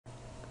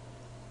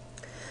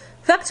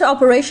Vector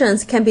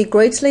operations can be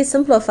greatly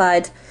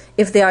simplified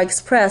if they are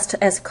expressed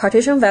as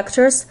Cartesian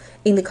vectors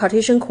in the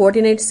Cartesian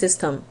coordinate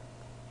system.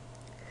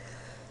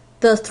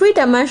 The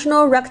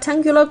three-dimensional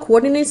rectangular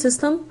coordinate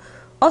system,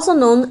 also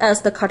known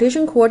as the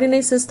Cartesian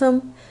coordinate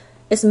system,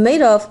 is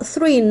made of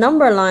three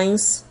number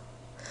lines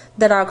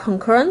that are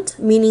concurrent,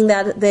 meaning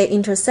that they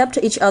intercept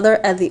each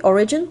other at the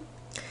origin,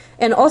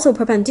 and also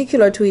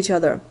perpendicular to each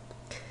other.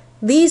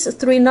 These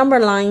three number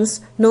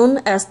lines, known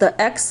as the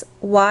x,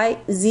 y,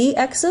 z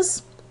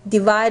axis,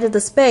 divide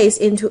the space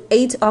into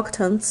 8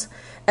 octants,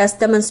 as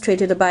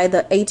demonstrated by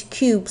the 8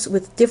 cubes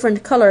with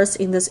different colors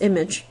in this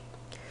image.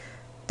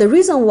 The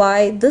reason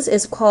why this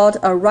is called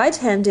a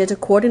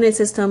right-handed coordinate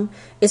system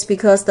is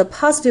because the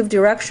positive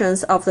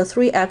directions of the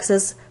three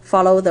axes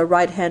follow the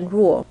right-hand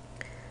rule,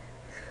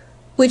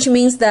 which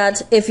means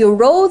that if you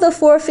roll the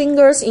 4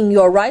 fingers in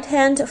your right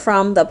hand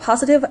from the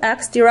positive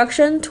x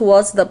direction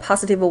towards the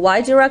positive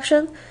y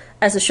direction,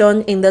 as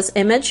shown in this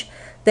image,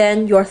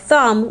 then your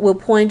thumb will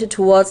point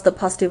towards the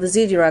positive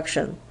z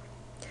direction.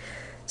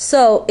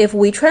 So if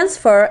we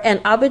transfer an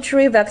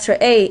arbitrary vector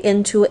A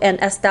into an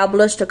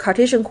established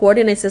Cartesian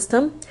coordinate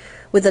system,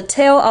 with the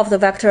tail of the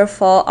vector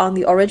fall on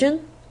the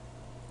origin,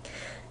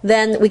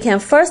 then we can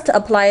first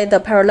apply the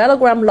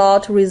parallelogram law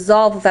to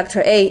resolve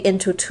vector A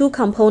into two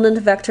component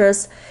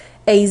vectors,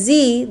 AZ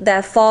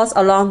that falls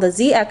along the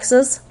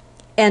z-axis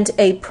and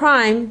A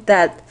prime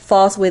that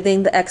falls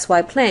within the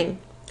xy plane.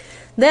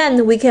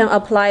 Then we can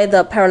apply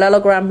the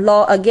parallelogram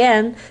law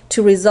again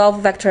to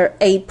resolve vector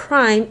A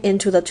prime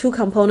into the two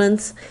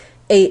components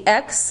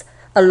AX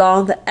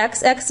along the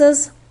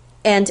x-axis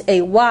and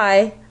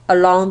AY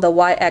along the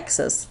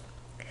y-axis.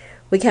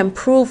 We can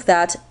prove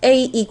that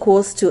A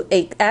equals to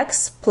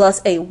AX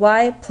plus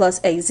AY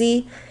plus AZ,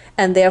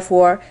 and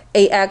therefore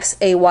AX,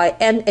 AY,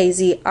 and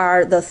AZ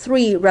are the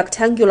three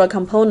rectangular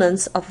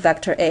components of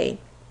vector A.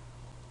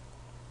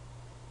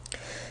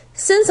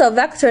 Since a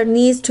vector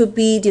needs to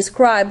be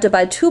described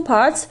by two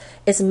parts,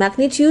 its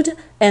magnitude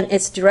and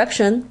its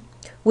direction,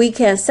 we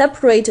can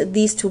separate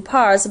these two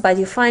parts by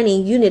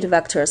defining unit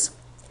vectors.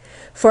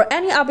 For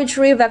any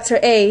arbitrary vector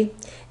A,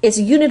 its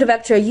unit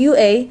vector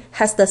UA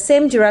has the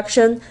same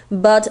direction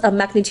but a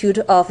magnitude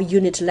of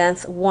unit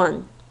length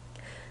 1.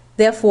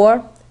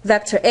 Therefore,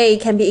 vector A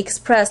can be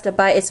expressed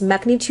by its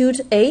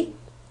magnitude A,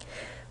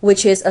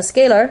 which is a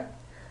scalar,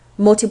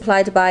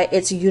 multiplied by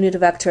its unit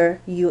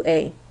vector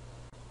UA.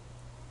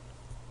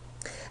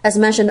 As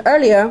mentioned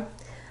earlier,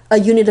 a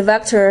unit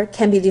vector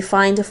can be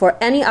defined for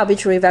any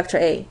arbitrary vector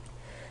A.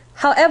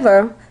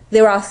 However,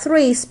 there are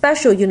three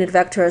special unit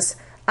vectors,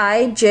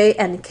 I, J,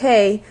 and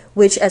K,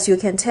 which, as you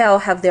can tell,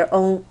 have their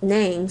own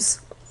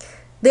names.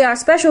 They are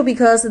special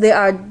because they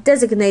are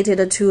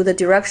designated to the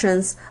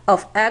directions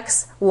of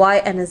x, y,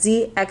 and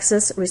z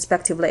axes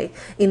respectively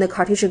in the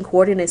Cartesian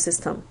coordinate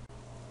system.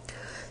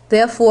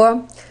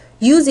 Therefore,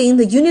 using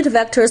the unit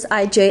vectors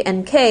I, J,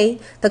 and K,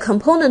 the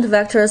component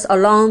vectors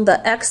along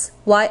the x,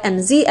 y,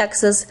 and z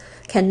axes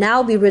can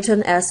now be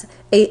written as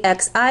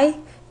AXI,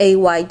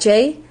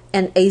 AYJ,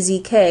 and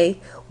AZK,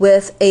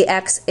 with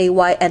AX,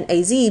 AY, and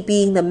AZ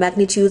being the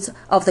magnitudes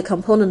of the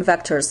component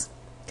vectors.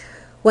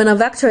 When a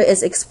vector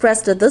is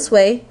expressed this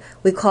way,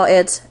 we call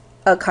it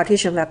a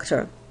Cartesian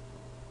vector.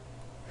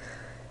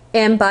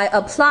 And by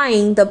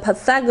applying the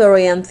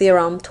Pythagorean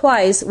theorem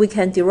twice, we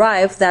can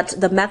derive that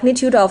the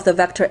magnitude of the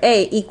vector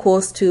A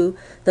equals to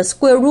the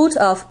square root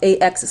of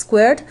AX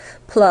squared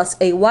plus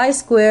AY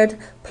squared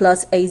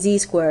plus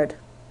AZ squared.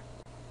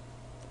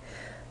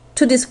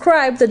 To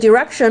describe the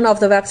direction of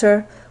the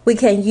vector, we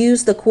can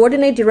use the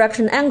coordinate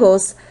direction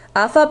angles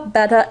alpha,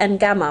 beta, and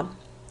gamma.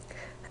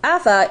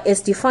 Alpha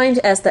is defined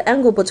as the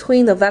angle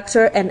between the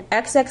vector and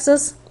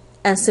x-axis,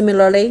 and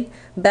similarly,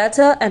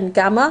 beta and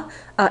gamma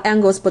are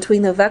angles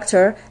between the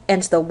vector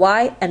and the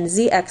y and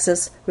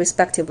z-axis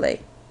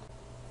respectively.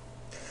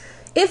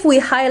 If we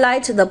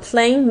highlight the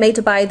plane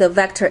made by the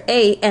vector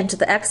A and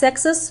the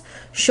x-axis,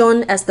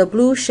 shown as the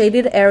blue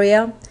shaded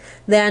area,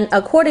 then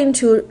according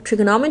to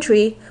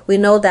trigonometry, we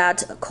know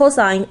that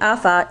cosine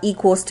alpha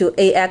equals to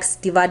AX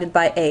divided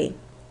by A.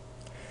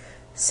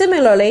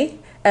 Similarly,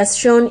 as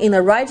shown in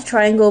the right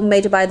triangle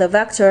made by the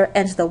vector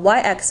and the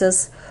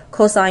y-axis,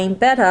 cosine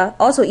beta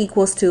also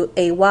equals to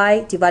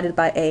AY divided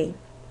by A.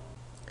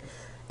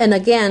 And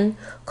again,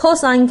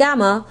 cosine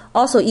gamma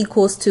also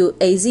equals to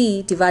AZ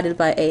divided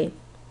by A.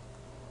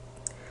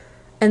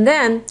 And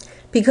then,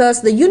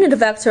 because the unit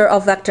vector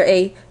of vector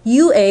A,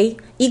 UA,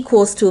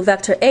 equals to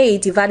vector A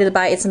divided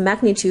by its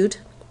magnitude,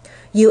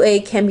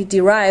 UA can be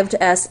derived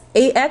as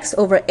AX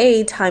over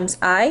A times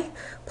I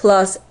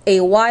plus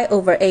AY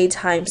over A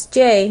times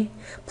J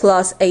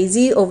plus AZ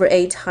over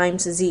A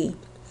times Z.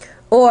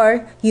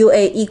 Or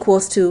UA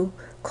equals to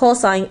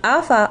cosine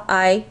alpha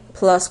I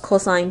plus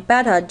cosine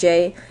beta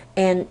J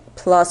and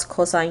plus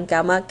cosine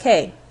gamma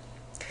K.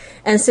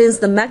 And since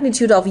the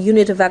magnitude of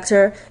unit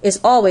vector is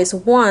always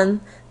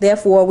 1,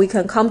 therefore we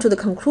can come to the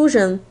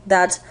conclusion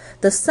that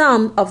the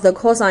sum of the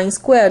cosine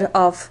squared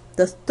of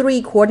the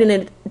three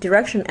coordinate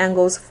direction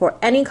angles for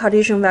any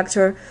Cartesian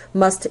vector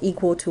must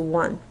equal to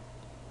 1.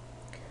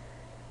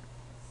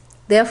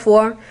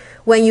 Therefore,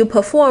 when you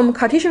perform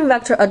Cartesian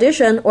vector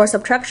addition or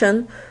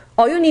subtraction,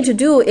 all you need to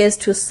do is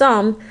to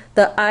sum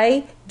the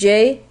I,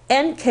 j,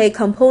 and k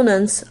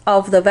components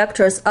of the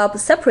vectors up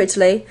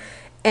separately,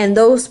 and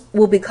those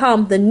will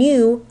become the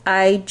new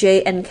I,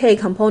 j, and k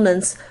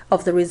components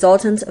of the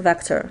resultant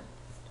vector.